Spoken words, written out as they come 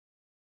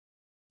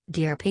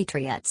Dear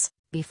Patriots,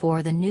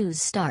 before the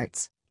news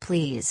starts,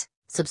 please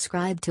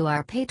subscribe to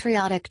our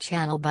patriotic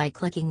channel by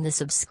clicking the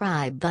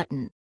subscribe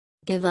button.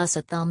 Give us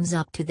a thumbs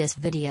up to this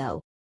video.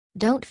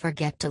 Don't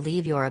forget to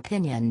leave your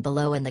opinion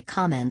below in the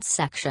comments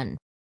section.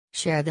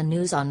 Share the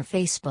news on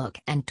Facebook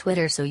and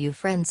Twitter so your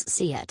friends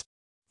see it.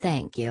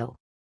 Thank you.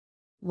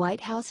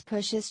 White House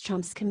pushes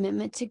Trump's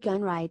commitment to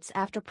gun rights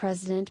after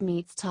President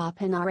meets top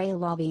NRA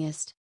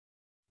lobbyist.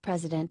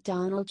 President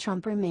Donald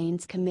Trump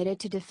remains committed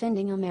to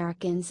defending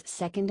Americans'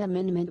 Second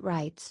Amendment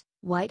rights,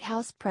 White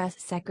House Press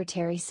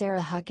Secretary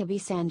Sarah Huckabee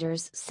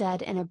Sanders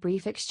said in a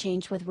brief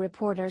exchange with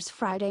reporters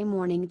Friday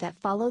morning that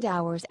followed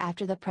hours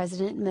after the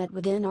president met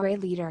with NRA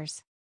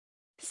leaders.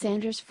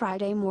 Sanders'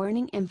 Friday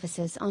morning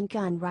emphasis on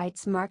gun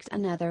rights marked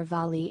another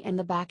volley in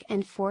the back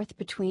and forth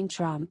between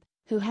Trump,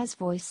 who has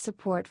voiced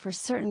support for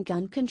certain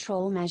gun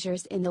control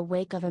measures in the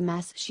wake of a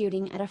mass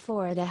shooting at a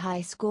Florida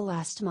high school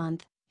last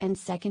month, and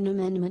Second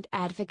Amendment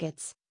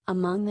advocates,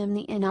 among them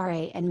the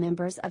NRA and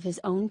members of his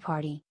own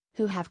party,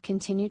 who have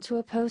continued to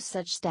oppose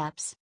such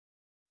steps.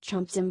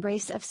 Trump's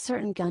embrace of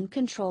certain gun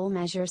control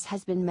measures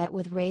has been met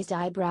with raised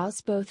eyebrows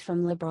both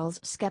from liberals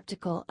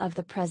skeptical of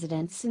the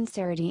president's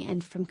sincerity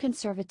and from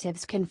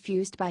conservatives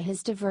confused by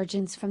his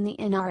divergence from the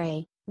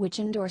NRA, which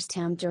endorsed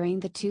him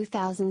during the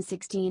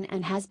 2016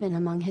 and has been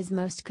among his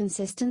most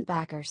consistent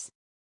backers.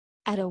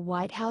 At a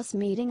White House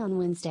meeting on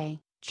Wednesday,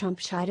 Trump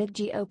chided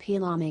GOP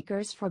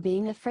lawmakers for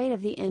being afraid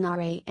of the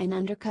NRA and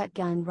undercut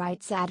gun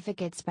rights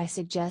advocates by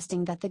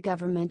suggesting that the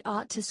government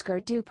ought to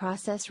skirt due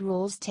process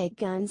rules take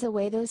guns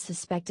away those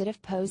suspected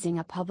of posing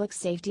a public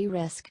safety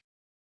risk.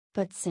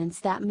 But since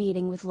that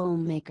meeting with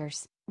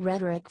lawmakers,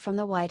 rhetoric from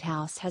the White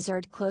House has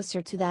erred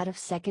closer to that of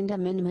Second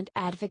Amendment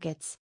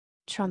advocates.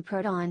 Trump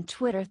wrote on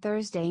Twitter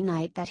Thursday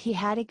night that he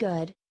had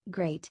a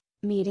great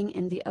meeting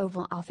in the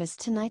Oval Office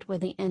tonight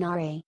with the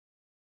NRA.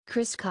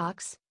 Chris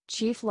Cox,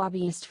 chief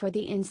lobbyist for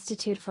the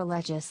Institute for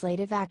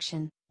Legislative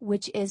Action,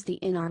 which is the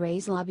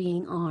NRA's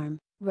lobbying arm,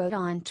 wrote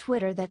on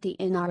Twitter that the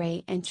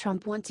NRA and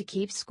Trump want to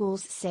keep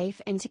schools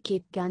safe and to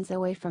keep guns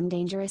away from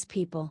dangerous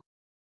people.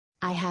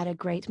 I had a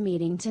great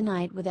meeting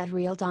tonight with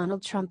 @real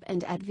Donald Trump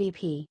and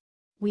 @VP.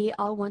 We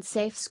all want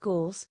safe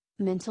schools,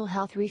 mental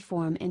health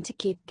reform and to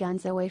keep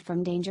guns away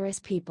from dangerous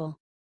people.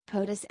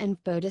 POTUS and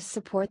FOTUS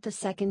support the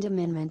Second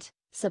Amendment,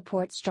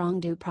 support strong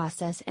due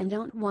process and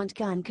don't want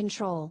gun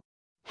control.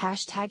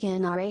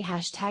 #NRA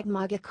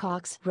 #MAGA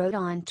Cox wrote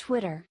on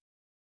Twitter.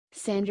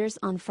 Sanders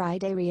on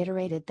Friday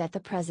reiterated that the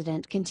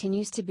president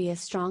continues to be a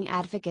strong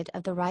advocate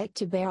of the right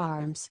to bear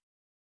arms.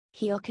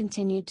 He'll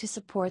continue to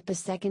support the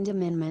Second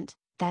Amendment,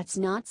 that's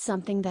not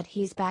something that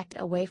he's backed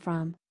away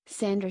from,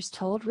 Sanders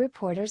told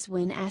reporters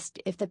when asked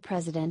if the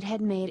president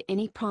had made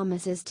any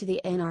promises to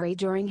the NRA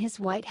during his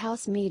White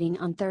House meeting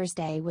on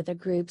Thursday with the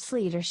group's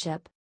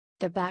leadership.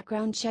 The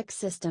background check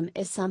system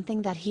is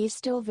something that he's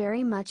still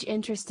very much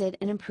interested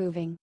in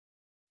improving.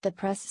 The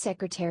press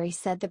secretary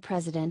said the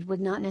president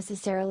would not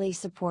necessarily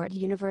support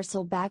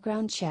universal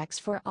background checks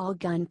for all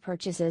gun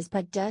purchases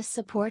but does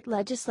support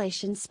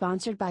legislation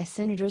sponsored by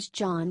Senators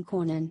John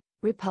Cornyn,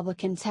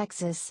 Republican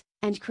Texas,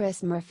 and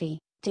Chris Murphy,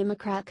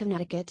 Democrat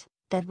Connecticut,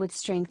 that would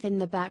strengthen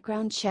the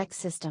background check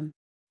system.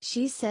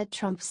 She said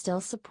Trump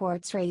still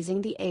supports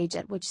raising the age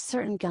at which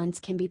certain guns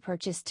can be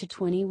purchased to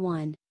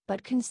 21.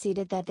 But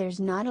conceded that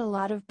there's not a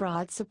lot of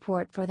broad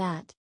support for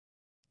that.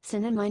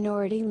 Senate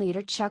Minority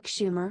Leader Chuck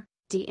Schumer,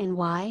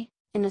 DNY,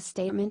 in a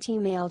statement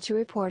emailed to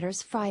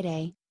reporters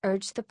Friday,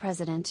 urged the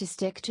president to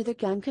stick to the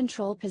gun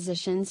control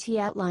positions he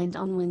outlined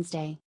on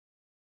Wednesday.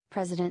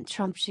 President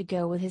Trump should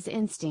go with his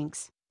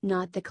instincts,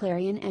 not the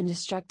clarion and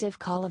destructive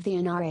call of the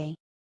NRA.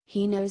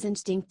 He knows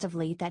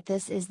instinctively that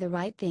this is the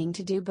right thing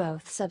to do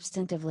both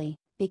substantively,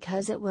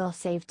 because it will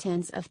save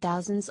tens of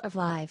thousands of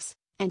lives,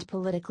 and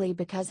politically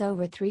because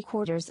over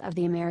 3/4 of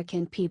the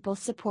American people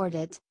support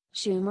it,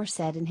 Schumer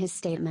said in his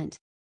statement.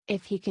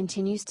 If he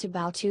continues to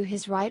bow to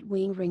his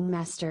right-wing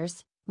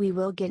ringmasters, we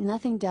will get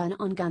nothing done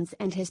on guns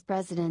and his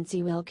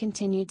presidency will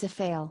continue to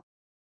fail.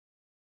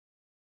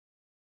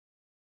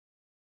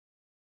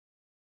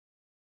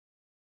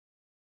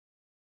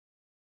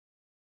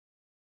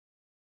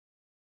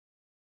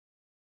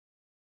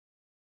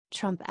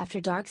 Trump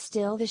After Dark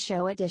Still the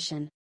Show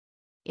edition.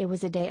 It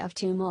was a day of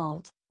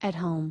tumult, at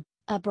home,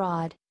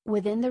 abroad,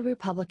 within the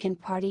Republican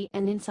Party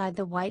and inside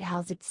the White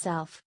House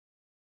itself.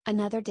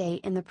 Another day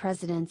in the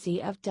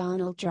presidency of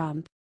Donald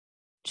Trump.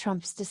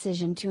 Trump's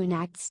decision to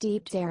enact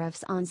steep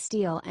tariffs on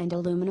steel and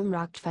aluminum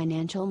rocked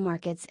financial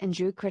markets and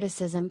drew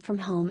criticism from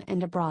home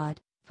and abroad,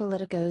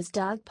 Politico's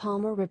Doug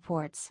Palmer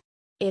reports.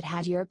 It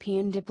had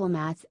European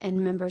diplomats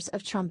and members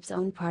of Trump's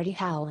own party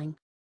howling.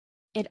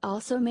 It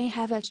also may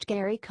have edged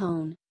Gary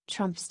Cohn,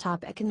 Trump's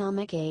top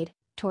economic aide,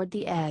 toward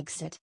the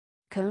exit.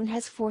 Cohn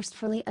has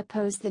forcefully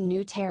opposed the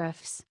new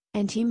tariffs,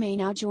 and he may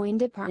now join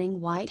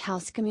departing White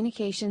House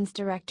Communications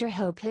Director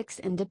Hope Hicks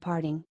in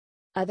departing.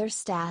 Other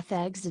staff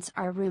exits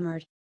are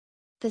rumored.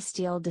 The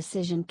steel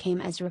decision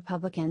came as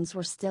Republicans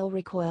were still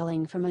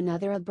recoiling from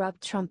another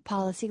abrupt Trump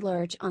policy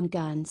lurch on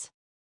guns.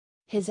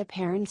 His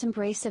apparent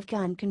embrace of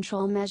gun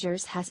control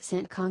measures has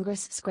sent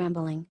Congress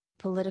scrambling,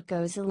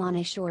 Politico's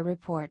Ilana Shore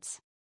reports.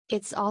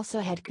 It's also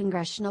had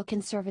congressional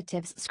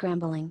conservatives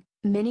scrambling.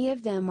 Many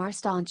of them are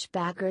staunch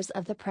backers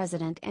of the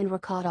president and were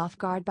caught off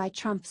guard by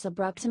Trump's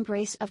abrupt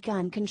embrace of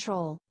gun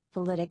control,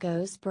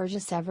 Politico's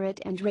Burgess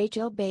Everett and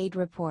Rachel Bade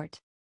report.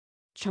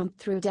 Trump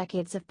threw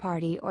decades of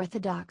party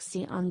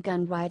orthodoxy on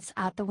gun rights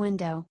out the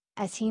window,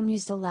 as he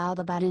mused aloud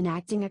about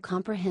enacting a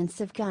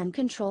comprehensive gun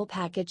control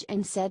package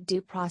and said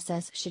due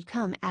process should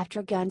come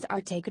after guns are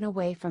taken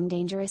away from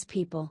dangerous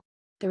people.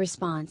 The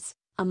response,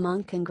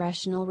 among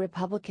congressional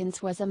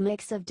Republicans, was a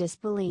mix of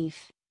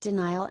disbelief,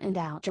 denial and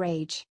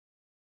outrage.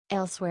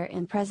 Elsewhere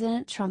in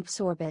President Trump's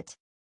orbit.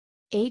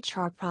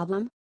 HR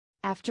problem?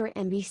 After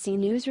NBC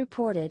News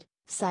reported,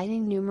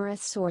 citing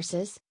numerous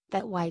sources,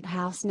 that White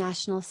House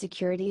National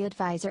Security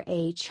Advisor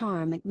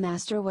H.R.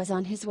 McMaster was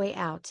on his way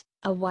out,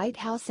 a White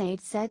House aide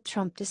said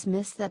Trump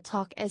dismissed that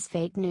talk as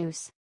fake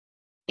news.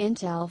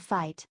 Intel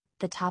fight.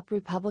 The top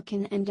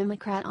Republican and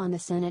Democrat on the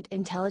Senate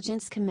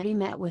Intelligence Committee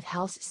met with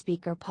House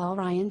Speaker Paul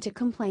Ryan to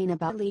complain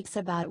about leaks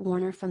about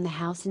Warner from the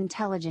House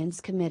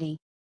Intelligence Committee.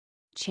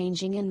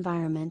 Changing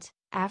environment.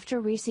 After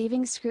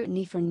receiving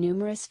scrutiny for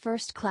numerous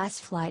first-class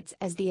flights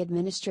as the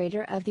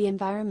administrator of the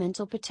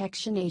Environmental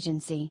Protection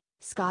Agency,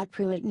 Scott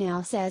Pruitt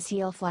now says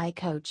he'll fly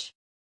coach.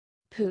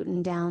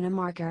 Putin down a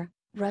marker.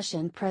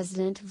 Russian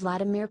President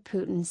Vladimir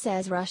Putin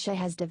says Russia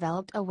has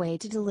developed a way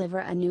to deliver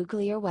a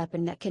nuclear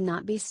weapon that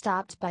cannot be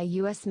stopped by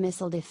U.S.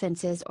 missile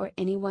defenses or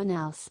anyone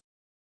else.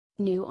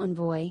 New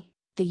envoy,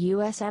 the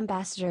U.S.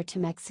 ambassador to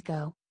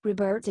Mexico,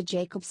 Roberta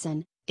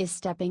Jacobson, is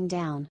stepping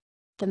down.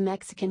 The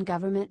Mexican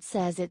government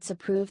says it's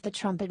approved the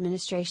Trump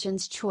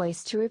administration's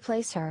choice to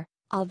replace her,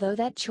 although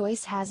that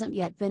choice hasn't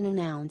yet been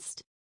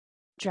announced.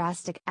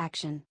 Drastic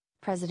action.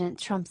 President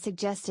Trump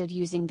suggested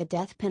using the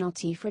death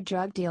penalty for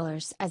drug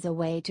dealers as a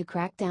way to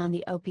crack down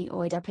the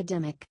opioid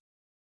epidemic.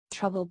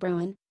 Trouble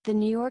brewing. The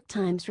New York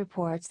Times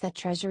reports that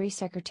Treasury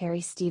Secretary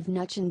Steve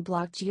Mnuchin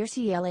blocked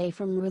UCLA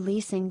from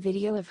releasing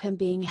video of him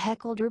being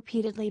heckled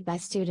repeatedly by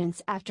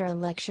students after a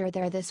lecture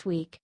there this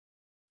week.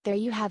 There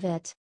you have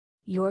it.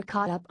 You're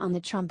caught up on the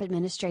Trump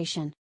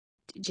administration.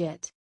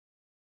 Digit.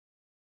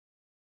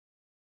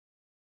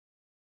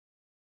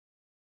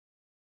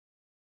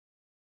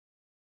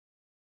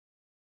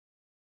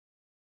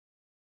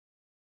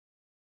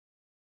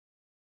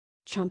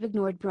 Trump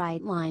ignored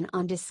bright line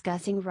on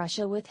discussing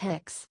Russia with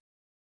Hicks.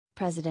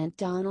 President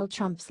Donald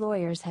Trump's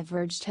lawyers have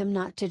urged him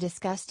not to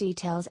discuss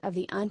details of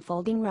the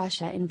unfolding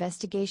Russia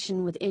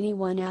investigation with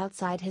anyone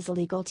outside his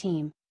legal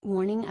team,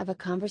 warning of a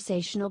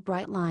conversational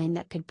bright line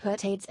that could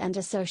put aides and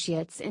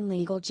associates in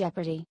legal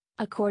jeopardy,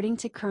 according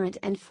to current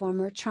and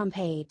former Trump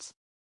aides.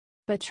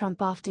 But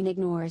Trump often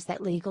ignores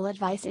that legal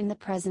advice in the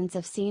presence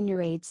of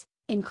senior aides,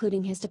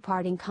 including his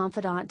departing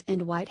confidant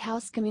and White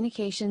House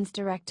Communications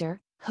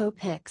Director, Hope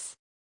Hicks.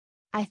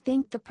 I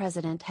think the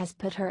president has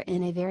put her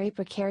in a very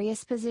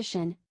precarious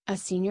position, a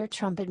senior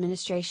Trump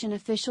administration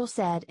official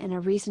said in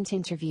a recent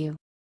interview.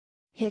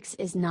 Hicks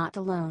is not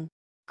alone.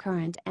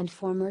 Current and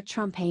former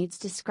Trump aides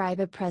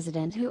describe a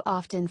president who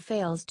often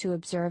fails to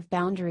observe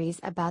boundaries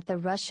about the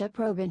Russia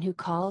probe and who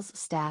calls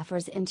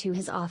staffers into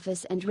his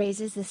office and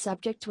raises the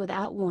subject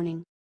without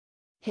warning.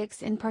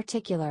 Hicks in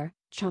particular,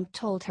 Trump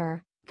told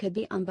her, could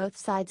be on both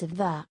sides of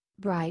the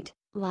bright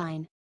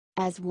line.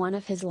 As one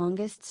of his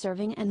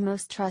longest-serving and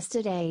most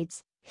trusted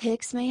aides,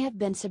 Hicks may have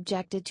been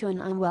subjected to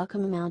an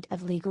unwelcome amount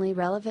of legally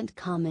relevant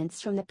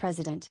comments from the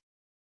president.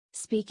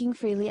 Speaking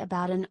freely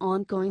about an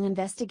ongoing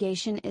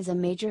investigation is a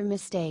major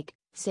mistake,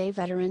 say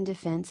veteran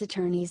defense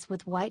attorneys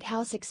with White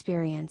House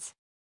experience.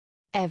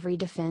 Every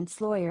defense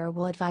lawyer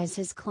will advise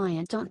his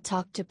client don't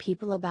talk to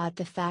people about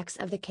the facts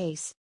of the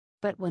case.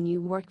 But when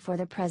you work for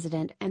the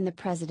president and the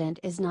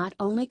president is not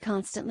only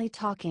constantly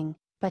talking,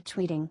 but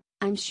tweeting,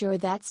 I'm sure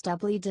that's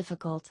doubly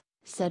difficult,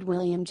 said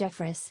William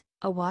Jeffress,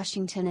 a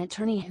Washington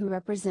attorney who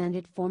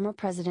represented former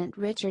President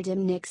Richard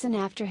M. Nixon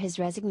after his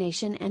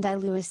resignation, and I.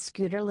 Louis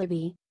Scooter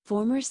Libby,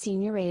 former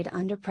senior aide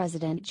under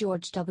President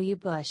George W.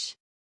 Bush.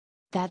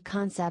 That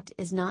concept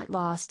is not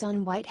lost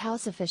on White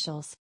House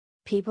officials.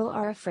 People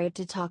are afraid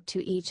to talk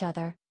to each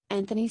other,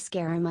 Anthony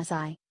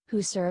Scaramucci,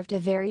 who served a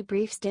very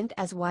brief stint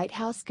as White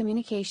House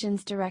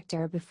Communications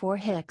Director before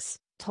Hicks,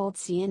 told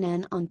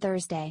CNN on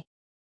Thursday.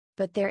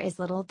 But there is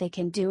little they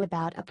can do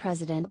about a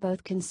president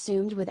both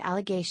consumed with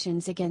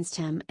allegations against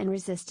him and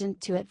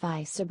resistant to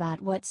advice about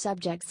what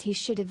subjects he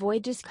should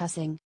avoid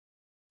discussing.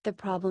 The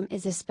problem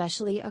is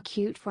especially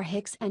acute for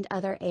Hicks and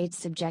other aides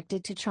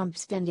subjected to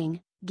Trump's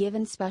vending,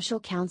 given special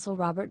counsel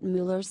Robert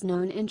Mueller's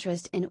known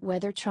interest in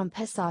whether Trump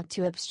has sought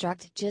to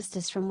obstruct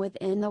justice from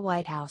within the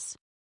White House.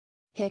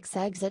 Hicks'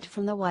 exit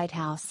from the White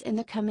House in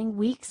the coming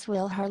weeks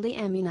will hardly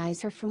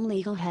immunize her from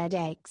legal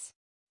headaches.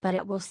 But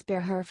it will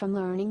spare her from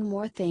learning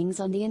more things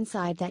on the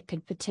inside that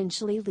could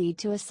potentially lead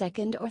to a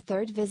second or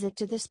third visit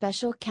to the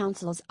special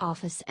counsel's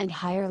office and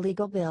higher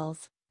legal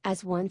bills,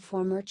 as one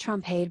former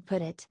Trump aide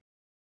put it.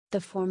 The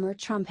former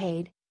Trump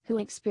aide, who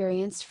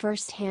experienced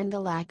firsthand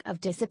the lack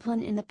of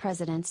discipline in the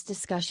president's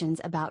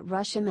discussions about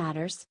Russia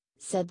matters,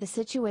 said the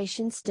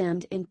situation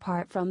stemmed in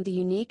part from the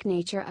unique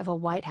nature of a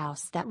White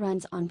House that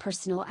runs on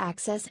personal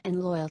access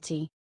and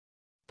loyalty.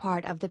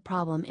 Part of the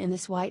problem in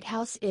this White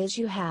House is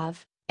you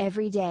have,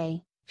 every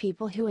day,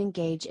 people who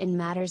engage in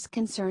matters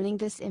concerning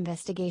this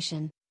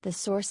investigation, the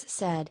source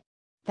said.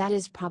 That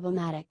is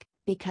problematic,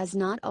 because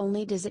not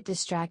only does it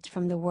distract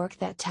from the work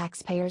that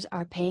taxpayers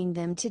are paying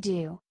them to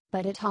do,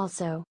 but it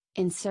also,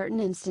 in certain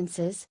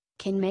instances,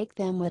 can make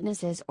them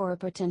witnesses or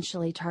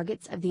potentially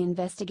targets of the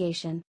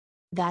investigation.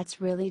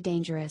 That's really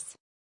dangerous.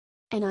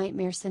 A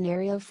nightmare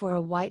scenario for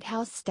a White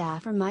House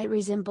staffer might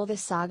resemble the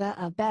saga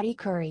of Betty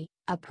Currie,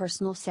 a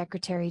personal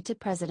secretary to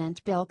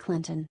President Bill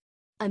Clinton.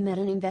 Amid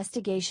an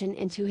investigation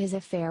into his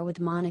affair with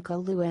Monica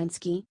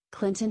Lewinsky,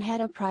 Clinton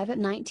had a private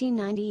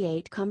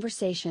 1998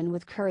 conversation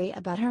with Currie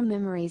about her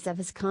memories of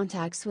his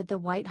contacts with the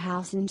White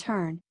House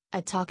intern,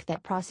 a talk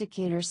that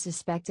prosecutors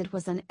suspected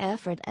was an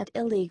effort at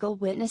illegal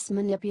witness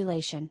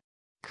manipulation.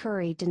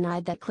 Currie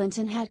denied that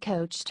Clinton had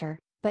coached her,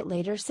 but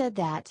later said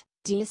that,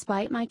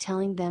 despite my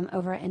telling them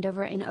over and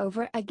over and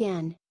over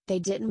again, they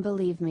didn't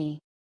believe me.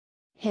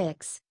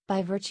 Hicks,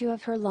 by virtue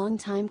of her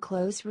longtime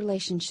close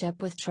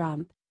relationship with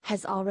Trump,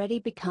 has already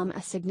become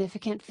a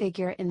significant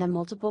figure in the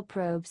multiple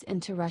probes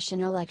into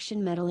Russian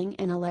election meddling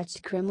and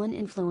alleged Kremlin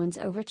influence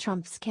over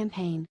Trump's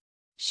campaign.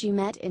 She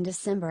met in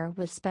December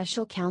with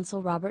special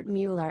counsel Robert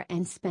Mueller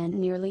and spent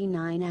nearly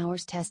 9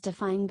 hours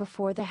testifying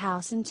before the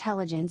House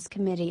Intelligence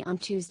Committee on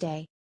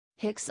Tuesday.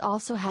 Hicks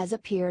also has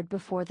appeared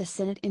before the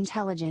Senate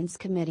Intelligence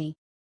Committee.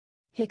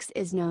 Hicks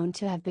is known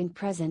to have been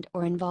present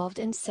or involved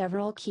in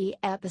several key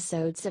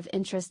episodes of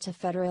interest to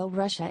federal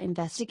Russia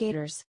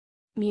investigators.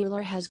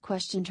 Mueller has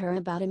questioned her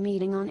about a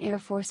meeting on Air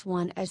Force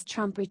One as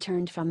Trump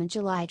returned from a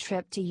July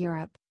trip to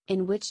Europe,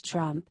 in which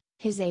Trump,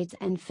 his aides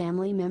and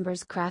family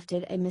members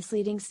crafted a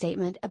misleading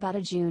statement about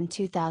a June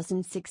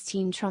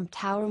 2016 Trump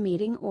Tower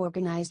meeting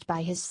organized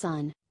by his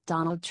son,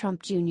 Donald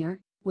Trump Jr.,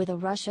 with a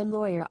Russian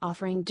lawyer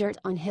offering dirt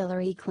on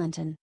Hillary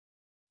Clinton.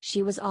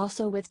 She was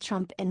also with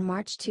Trump in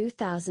March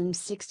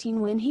 2016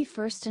 when he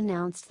first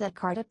announced that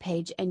Carter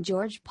Page and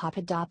George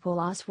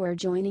Papadopoulos were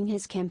joining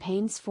his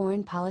campaign's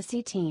foreign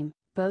policy team.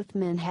 Both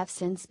men have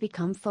since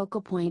become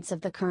focal points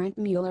of the current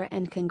Mueller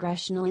and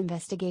congressional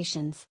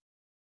investigations.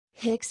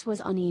 Hicks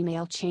was on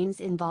email chains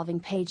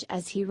involving Page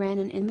as he ran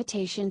an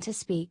invitation to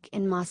speak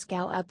in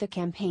Moscow up the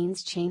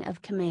campaign's chain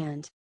of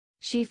command.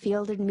 She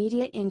fielded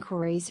media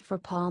inquiries for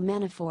Paul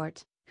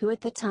Manafort, who at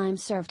the time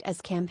served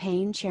as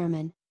campaign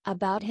chairman,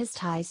 about his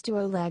ties to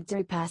Oleg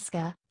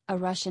Deripaska, a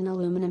Russian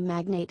aluminum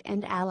magnate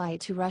and ally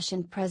to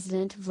Russian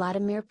President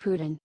Vladimir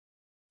Putin.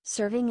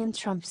 Serving in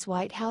Trump's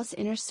White House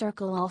inner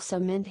circle also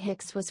meant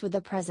Hicks was with the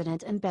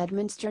president in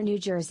Bedminster, New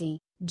Jersey,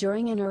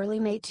 during an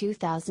early May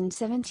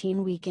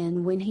 2017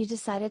 weekend when he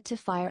decided to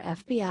fire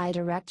FBI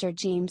Director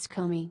James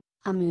Comey,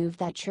 a move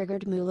that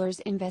triggered Mueller's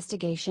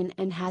investigation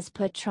and has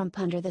put Trump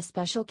under the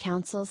special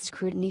counsel's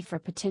scrutiny for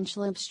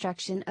potential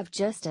obstruction of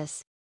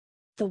justice.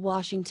 The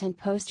Washington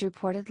Post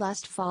reported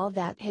last fall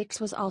that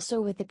Hicks was also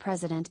with the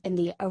president in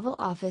the Oval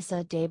Office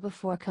a day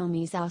before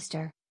Comey's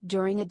ouster,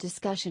 during a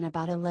discussion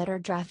about a letter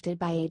drafted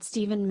by aide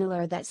Stephen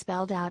Miller that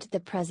spelled out the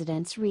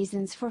president's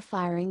reasons for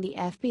firing the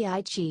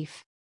FBI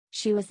chief.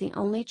 She was the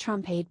only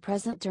Trump aide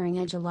present during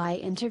a July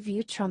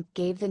interview Trump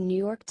gave the New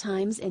York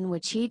Times in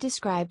which he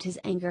described his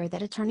anger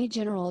that Attorney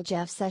General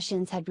Jeff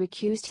Sessions had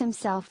recused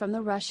himself from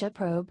the Russia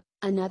probe,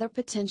 another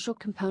potential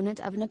component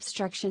of an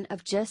obstruction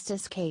of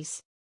justice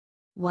case.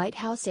 White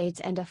House aides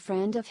and a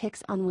friend of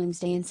Hicks on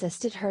Wednesday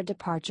insisted her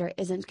departure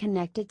isn't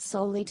connected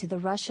solely to the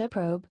Russia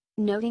probe,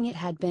 noting it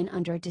had been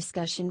under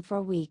discussion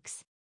for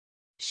weeks.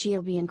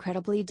 "She'll be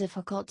incredibly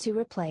difficult to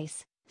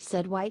replace,"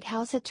 said White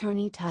House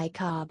attorney Ty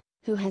Cobb,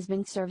 who has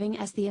been serving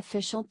as the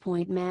official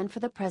point man for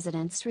the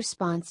president's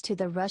response to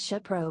the Russia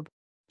probe.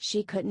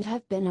 "She couldn't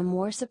have been a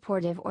more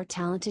supportive or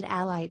talented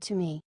ally to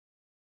me."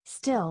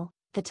 Still,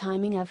 the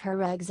timing of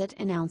her exit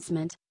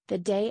announcement, the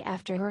day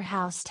after her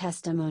House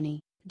testimony,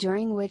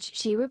 during which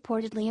she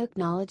reportedly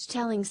acknowledged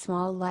telling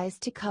small lies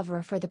to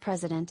cover for the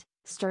president,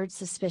 stirred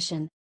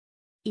suspicion.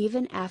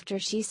 Even after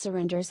she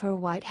surrenders her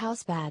White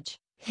House badge,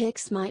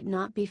 Hicks might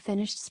not be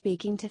finished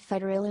speaking to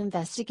federal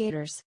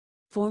investigators.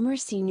 Former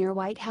senior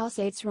White House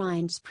aides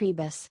Reince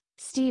Priebus,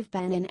 Steve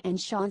Bannon and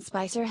Sean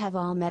Spicer have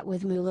all met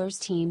with Mueller's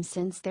team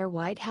since their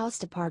White House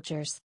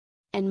departures.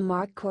 And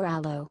Mark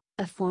Corallo,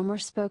 a former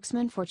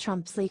spokesman for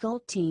Trump's legal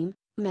team,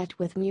 met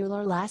with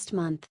Mueller last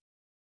month.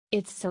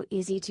 "It's so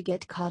easy to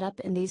get caught up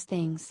in these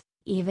things,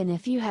 even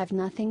if you have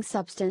nothing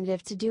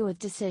substantive to do with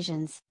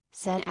decisions,"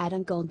 said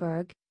Adam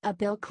Goldberg, a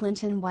Bill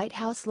Clinton White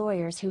House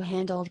lawyer who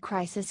handled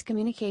crisis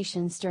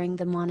communications during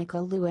the Monica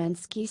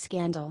Lewinsky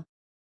scandal.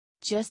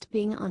 "Just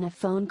being on a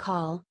phone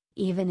call,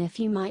 even if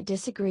you might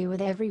disagree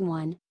with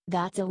everyone,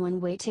 that's a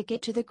one-way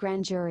ticket to the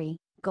grand jury,"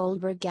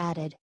 Goldberg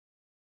added.